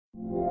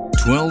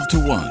12 to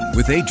 1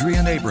 with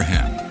Adrian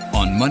Abraham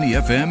on Money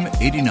FM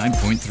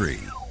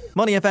 89.3.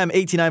 Money FM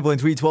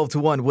 89.3, 12 to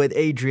 1 with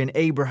Adrian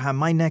Abraham.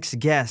 My next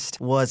guest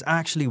was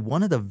actually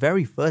one of the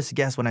very first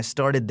guests when I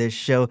started this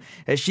show.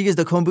 She is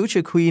the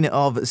kombucha queen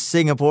of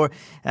Singapore,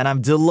 and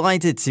I'm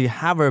delighted to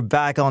have her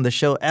back on the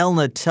show.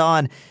 Elna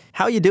Tan,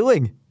 how are you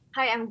doing?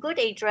 Hi, I'm good,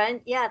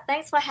 Adrian. Yeah,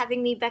 thanks for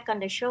having me back on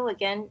the show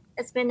again.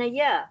 It's been a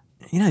year.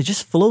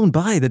 Just flown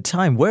by the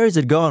time. Where has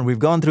it gone? We've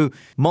gone through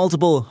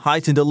multiple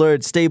heightened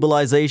alert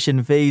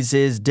stabilization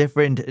phases,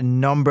 different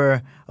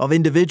number of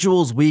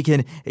individuals we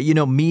can,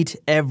 meet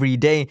every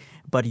day.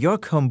 But your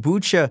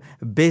kombucha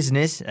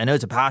business, I know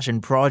it's a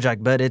passion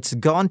project, but it's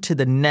gone to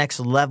the next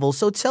level.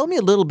 So tell me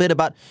a little bit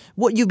about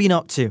what you've been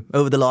up to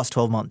over the last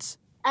 12 months.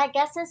 I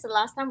guess since the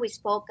last time we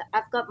spoke,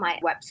 I've got my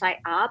website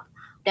up.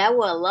 There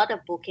were a lot of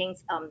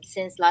bookings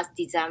since last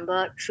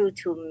December through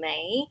to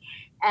May.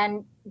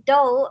 And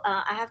though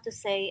I have to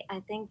say,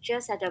 I think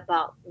just at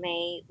about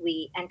May,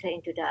 we enter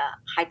into the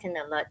heightened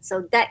alert.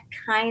 So that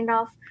kind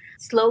of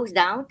slows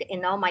down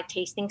in all my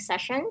tasting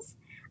sessions.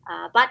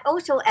 But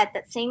also at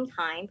the same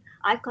time,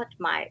 I got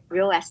my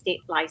real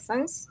estate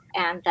license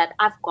and that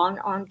I've gone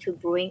on to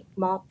brewing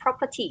more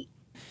property.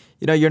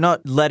 You're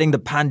not letting the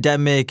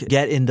pandemic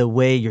get in the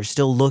way. You're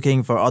still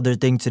looking for other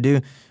things to do.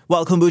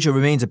 While kombucha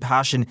remains a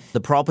passion, the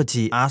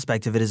property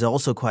aspect of it is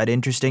also quite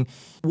interesting.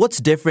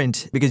 What's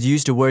different? Because you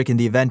used to work in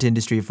the event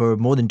industry for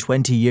more than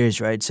 20 years,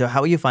 right? So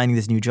how are you finding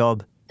this new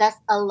job? There's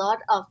a lot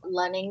of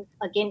learning.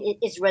 Again, it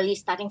is really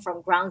starting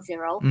from ground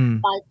zero.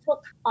 But I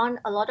took on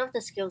a lot of the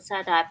skill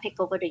set that I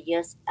picked over the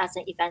years as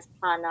an events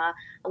planner,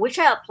 which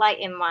I apply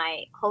in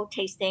my whole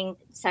tasting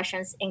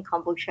sessions in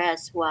kombucha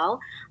as well.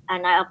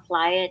 And I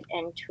apply it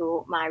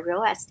into my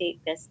real estate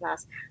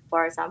business.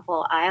 For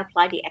example, I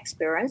apply the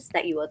experience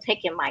that you will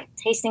take in my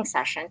tasting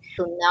session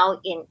to now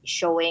in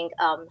showing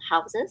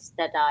houses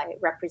that I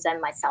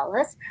represent my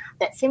sellers.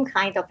 That same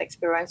kind of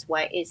experience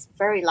where it's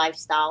very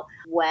lifestyle,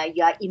 where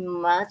you are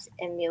immersed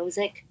in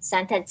music,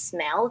 scent and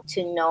smell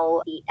to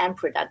know the end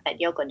product that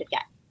you're going to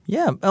get.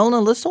 Yeah,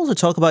 Elna, let's also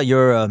talk about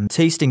your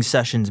tasting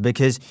sessions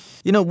because,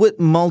 with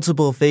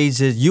multiple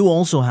phases, you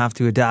also have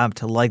to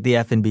adapt like the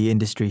F&B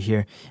industry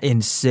here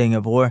in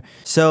Singapore.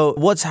 So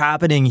what's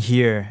happening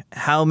here?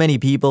 How many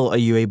people are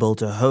you able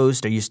to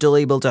host? Are you still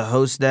able to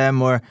host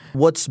them? Or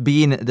what's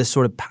been the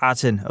sort of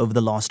pattern over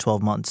the last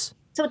 12 months?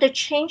 So the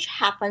change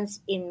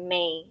happens in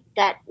May.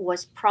 That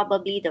was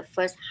probably the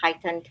first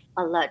heightened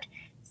alert.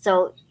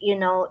 So,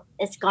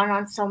 it's gone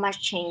on so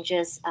much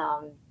changes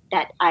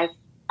that I've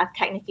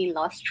technically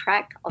lost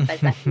track of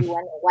exactly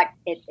what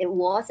it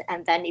was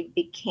and then it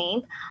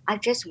became. I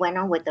just went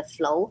on with the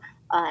flow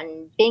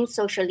and being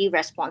socially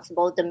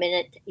responsible. The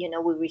minute,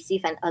 we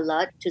receive an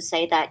alert to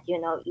say that,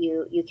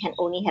 you can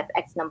only have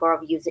X number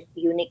of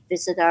unique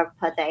visitor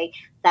per day,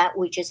 that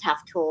we just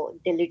have to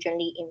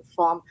diligently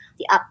inform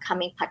the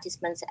upcoming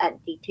participants at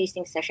the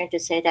tasting session to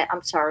say that,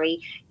 I'm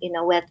sorry,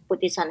 we have to put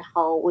this on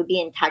hold. We'll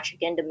be in touch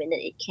again the minute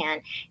it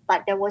can.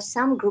 But there were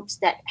some groups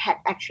that had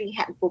actually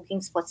had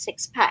bookings for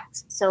 6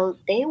 packs. So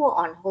they were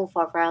on hold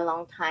for a very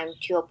long time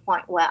to a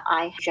point where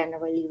I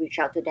generally reach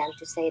out to them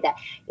to say that,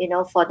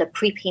 for the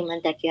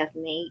prepayment that you have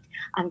made,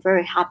 I'm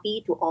very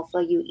happy to offer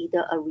you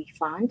either a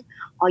refund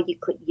or you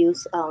could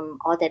use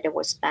all that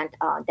was spent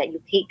that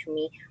you paid to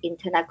me.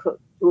 Internet could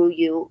brew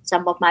you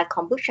some of my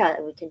kombucha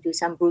and we can do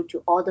some brew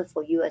to order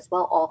for you as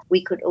well, or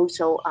we could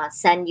also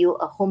send you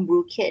a home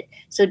brew kit.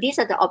 So these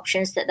are the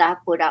options that I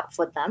put out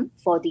for them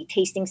for the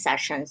tasting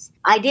sessions.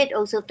 I did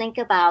also think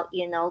about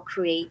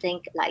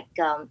creating like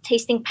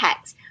tasting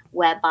packs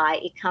whereby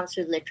it comes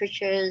with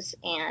literatures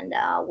and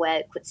where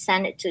I could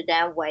send it to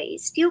them where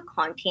it still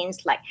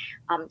contains like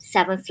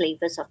 7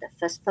 flavors of the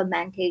first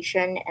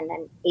fermentation and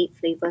then 8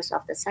 flavors of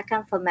the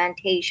second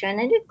fermentation,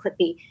 and it could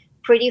be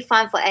pretty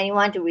fun for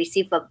anyone to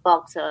receive a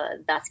box or a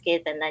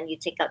basket and then you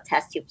take out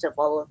test tubes of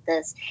all of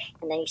this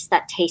and then you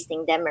start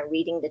tasting them and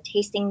reading the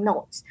tasting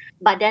notes.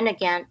 But then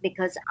again,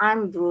 because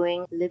I'm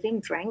brewing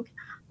living drink,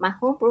 my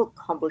homebrew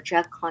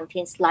kombucha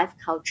contains life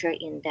culture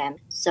in them.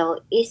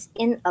 So it's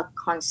in a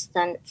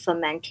constant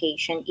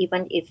fermentation,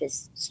 even if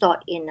it's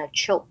stored in a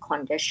chilled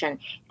condition.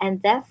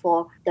 And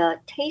therefore, the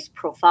taste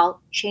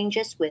profile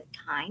changes with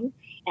time.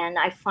 And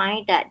I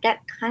find that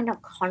kind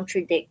of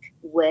contradicts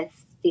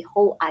with the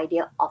whole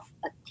idea of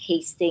a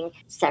tasting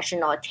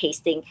session or a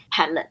tasting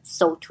palette,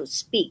 so to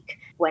speak,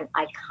 when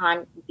I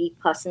can't be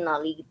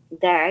personally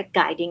there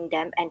guiding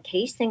them and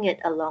tasting it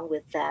along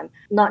with them,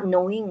 not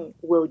knowing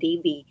will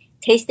they be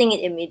tasting it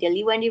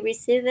immediately when they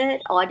receive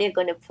it or they're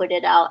going to put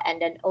it out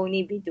and then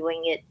only be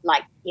doing it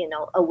like,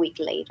 a week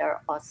later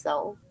or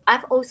so.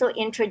 I've also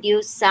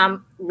introduced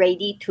some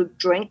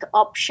ready-to-drink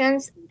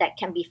options that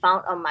can be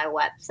found on my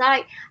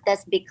website.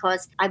 That's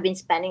because I've been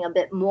spending a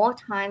bit more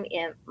time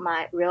in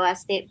my real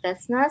estate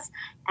business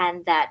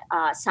and that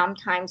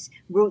sometimes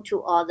brew to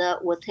order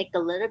will take a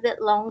little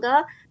bit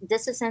longer.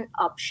 This is an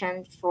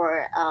option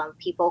for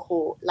people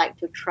who like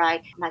to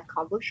try my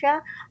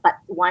kombucha but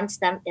wants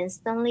them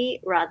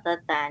instantly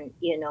rather than,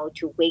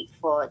 to wait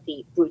for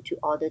the brew to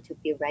order to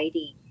be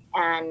ready.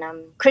 And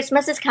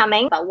Christmas is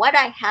coming. But what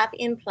I have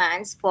in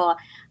plans for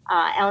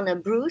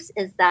Elna Brews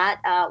is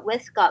that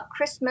we've got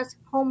Christmas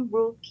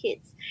homebrew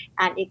kits,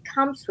 and it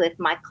comes with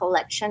my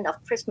collection of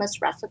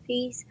Christmas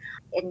recipes.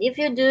 And if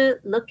you do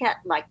look at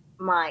like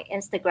my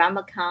Instagram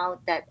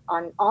account, that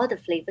on all the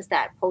flavors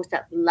that I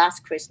posted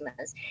last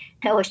Christmas,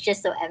 I was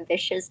just so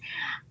ambitious.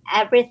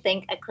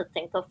 Everything I could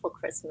think of for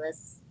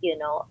Christmas,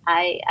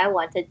 I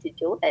wanted to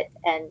do it.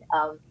 And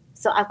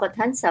so I've got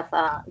tons of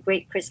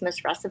great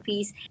Christmas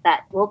recipes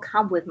that will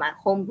come with my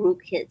homebrew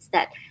kits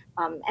that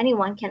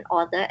anyone can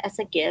order as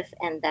a gift,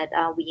 and that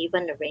we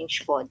even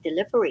arrange for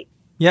delivery.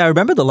 Yeah, I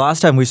remember the last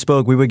time we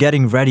spoke, we were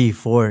getting ready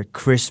for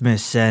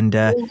Christmas, and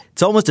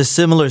it's almost a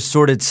similar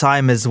sort of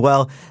time as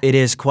well. It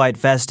is quite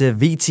festive.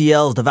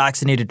 VTLs, the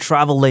vaccinated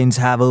travel lanes,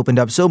 have opened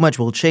up. So much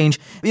will change.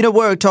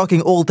 We're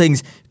talking all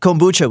things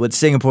kombucha with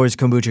Singapore's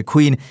kombucha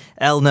queen,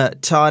 Elna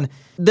Tan.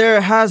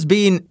 There has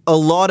been a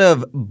lot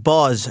of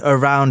buzz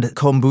around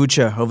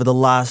kombucha over the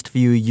last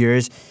few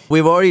years.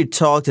 We've already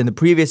talked in the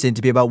previous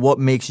interview about what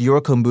makes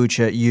your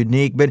kombucha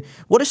unique, but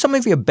what are some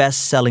of your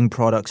best-selling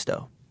products,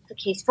 though?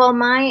 Okay, for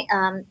my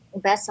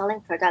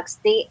best-selling products,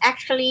 they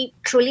actually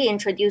truly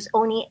introduce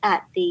only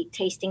at the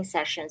tasting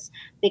sessions,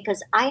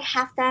 because I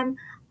have them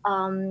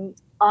on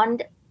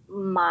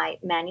my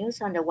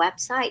menus on the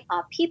website.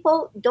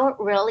 People don't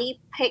really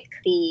pick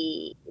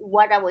the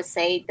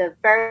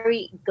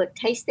very good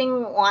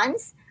tasting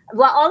ones.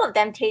 Well, all of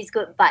them taste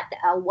good, but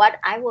what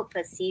I will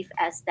perceive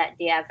as that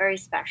they are very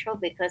special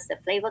because the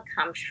flavor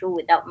comes through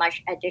without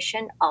much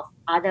addition of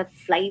other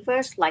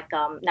flavors, like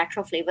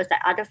natural flavors, like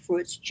other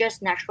fruits,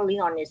 just naturally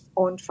on its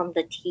own from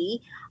the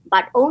tea.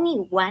 But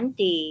only when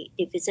they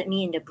visit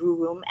me in the brew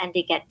room and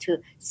they get to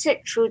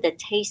sit through the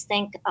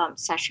tasting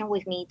session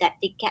with me, that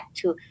they get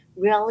to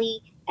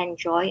really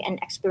enjoy and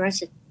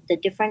experience the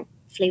different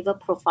flavor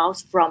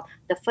profiles from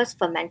the first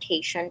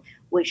fermentation,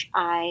 which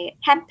I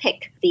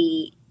handpick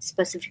the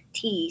specific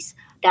teas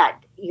that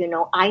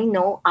I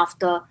know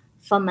after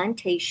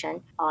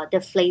fermentation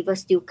the flavor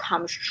still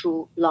comes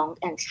through long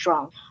and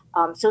strong.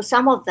 So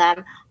some of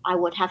them I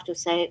would have to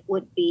say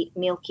would be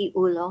milky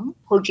oolong,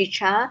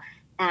 hojicha,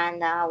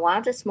 and one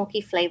of the smoky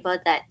flavor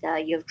that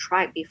you've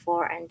tried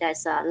before, and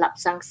there's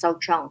lapsang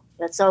souchong.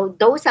 So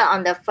those are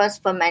on the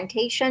first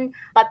fermentation,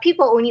 but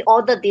people only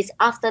order this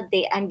after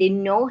they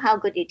know how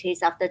good it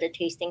tastes after the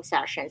tasting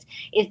sessions.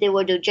 If they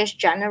were to just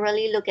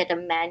generally look at the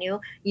menu,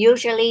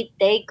 usually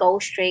they go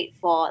straight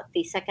for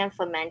the second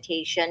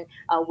fermentation,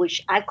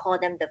 which I call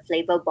them the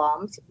flavor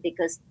bombs,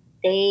 because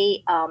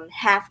they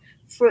have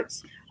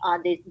fruits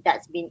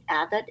that's been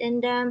added in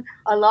them.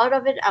 A lot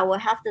of it, I will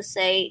have to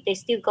say, they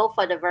still go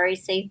for the very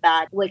safe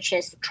bet, which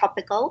is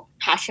tropical.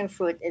 Passion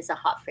fruit is a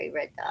hot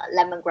favorite.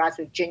 Lemongrass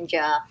with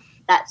ginger,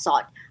 that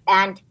sort.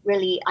 And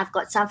really, I've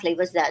got some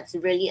flavors that's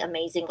really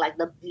amazing, like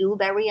the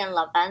blueberry and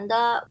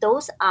lavender.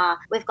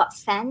 We've got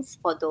fans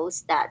for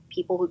those, that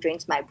people who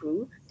drinks my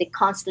brew, they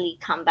constantly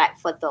come back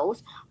for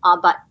those.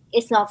 But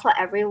it's not for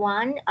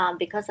everyone.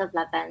 Because of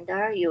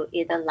lavender, you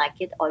either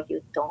like it or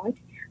you don't.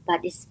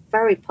 But it's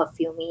very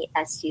perfumey.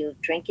 As you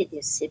drink it,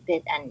 you sip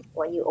it, and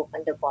when you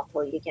open the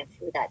bottle, you can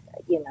feel that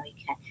you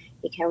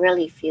can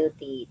really feel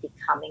the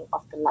coming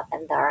of the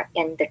lavender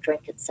in the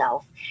drink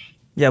itself.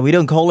 Yeah, we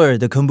don't call her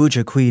the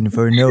kombucha queen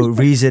for no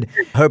reason.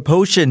 Her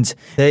potions,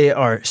 they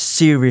are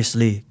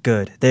seriously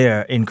good. They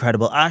are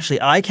incredible.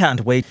 Actually, I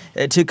can't wait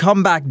to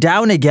come back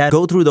down again,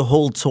 go through the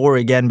whole tour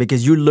again,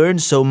 because you learn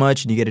so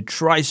much and you get to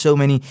try so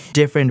many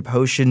different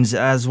potions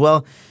as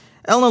well.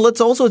 Elna, let's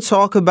also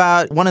talk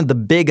about one of the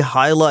big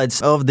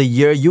highlights of the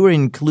year. You were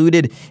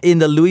included in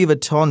the Louis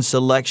Vuitton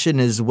selection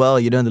as well,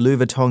 the Louis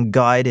Vuitton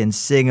guide in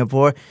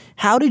Singapore.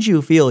 How did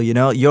you feel,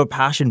 your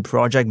passion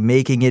project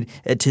making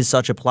it to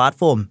such a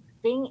platform?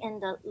 Being in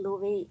the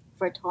Louis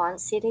Vuitton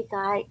City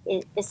Guide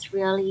is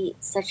really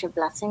such a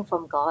blessing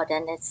from God,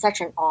 and it's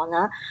such an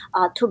honor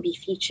to be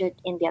featured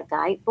in their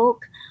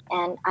guidebook.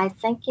 And I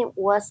think it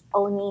was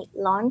only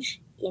launched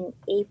in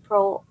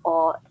April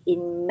or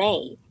in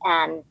May.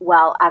 And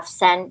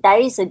there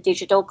is a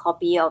digital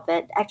copy of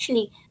it.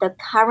 Actually, the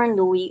current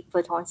Louis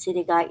Vuitton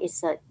City Guide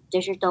is a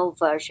digital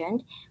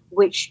version,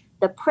 which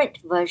the print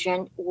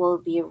version will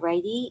be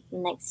ready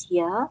next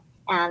year.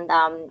 And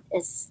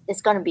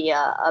it's going to be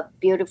a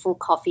beautiful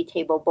coffee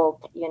table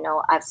book.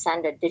 I've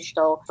sent a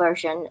digital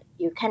version.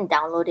 You can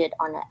download it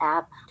on an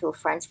app to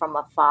friends from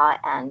afar,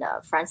 and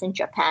friends in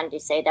Japan. They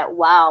say that,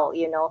 wow,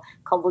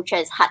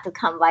 kombucha is hard to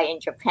come by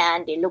in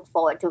Japan. They look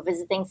forward to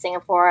visiting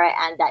Singapore,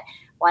 and that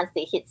once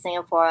they hit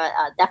Singapore,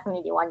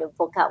 definitely they want to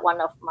book out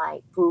one of my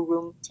brew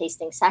room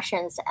tasting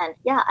sessions. And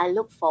yeah, I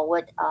look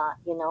forward,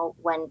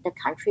 when the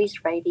country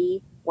is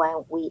ready,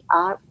 when we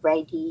are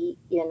ready,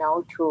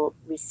 to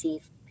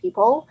receive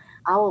people,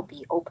 I will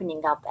be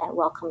opening up and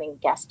welcoming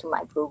guests to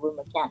my brew room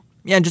again.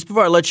 Yeah, and just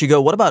before I let you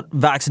go, what about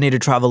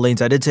vaccinated travel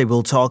lanes? I did say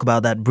we'll talk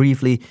about that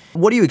briefly.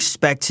 What are you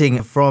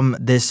expecting from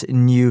this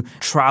new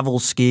travel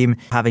scheme?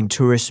 Having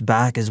tourists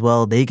back as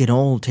well, they can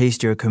all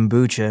taste your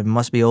kombucha. It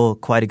must be all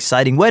quite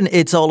exciting when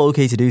it's all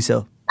okay to do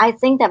so. I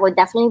think that would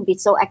definitely be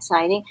so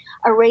exciting.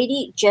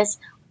 Already just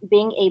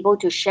being able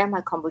to share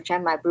my kombucha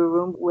and my brew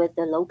room with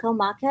the local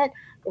market,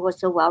 it was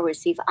so well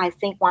received. I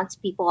think once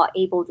people are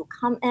able to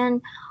come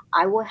in,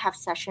 I will have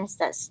sessions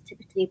that's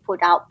typically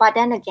put out. But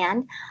then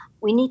again,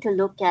 we need to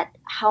look at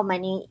how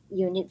many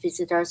unique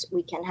visitors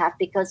we can have,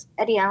 because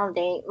at the end of the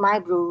day, my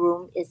brew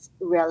room is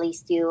really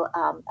still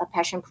a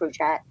passion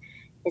project.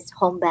 It's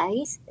home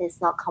based,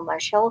 it's not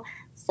commercial.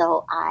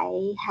 So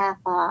I have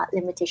a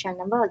limitation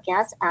number of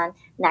guests, and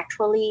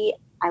naturally,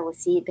 I will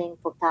see it being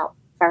booked out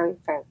very,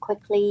 very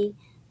quickly.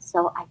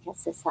 So I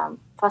guess it's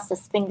cross the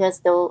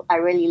fingers, though I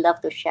really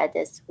love to share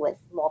this with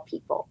more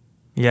people.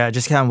 Yeah, I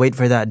just can't wait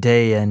for that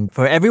day and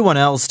for everyone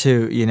else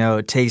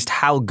to, taste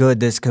how good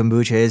this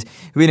kombucha is.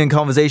 We've been in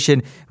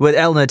conversation with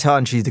Eleanor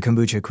Tan. She's the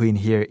kombucha queen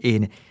here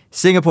in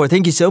Singapore.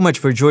 Thank you so much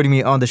for joining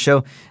me on the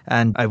show,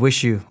 and I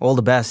wish you all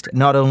the best,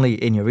 not only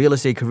in your real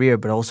estate career,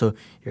 but also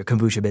your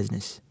kombucha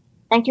business.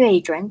 Thank you,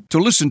 Adrian. To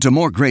listen to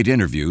more great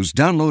interviews,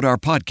 download our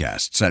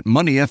podcasts at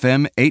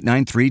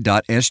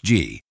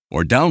moneyfm893.sg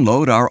or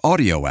download our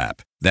audio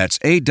app. That's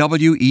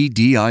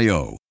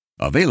AWEDIO.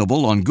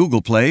 Available on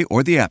Google Play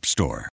or the App Store.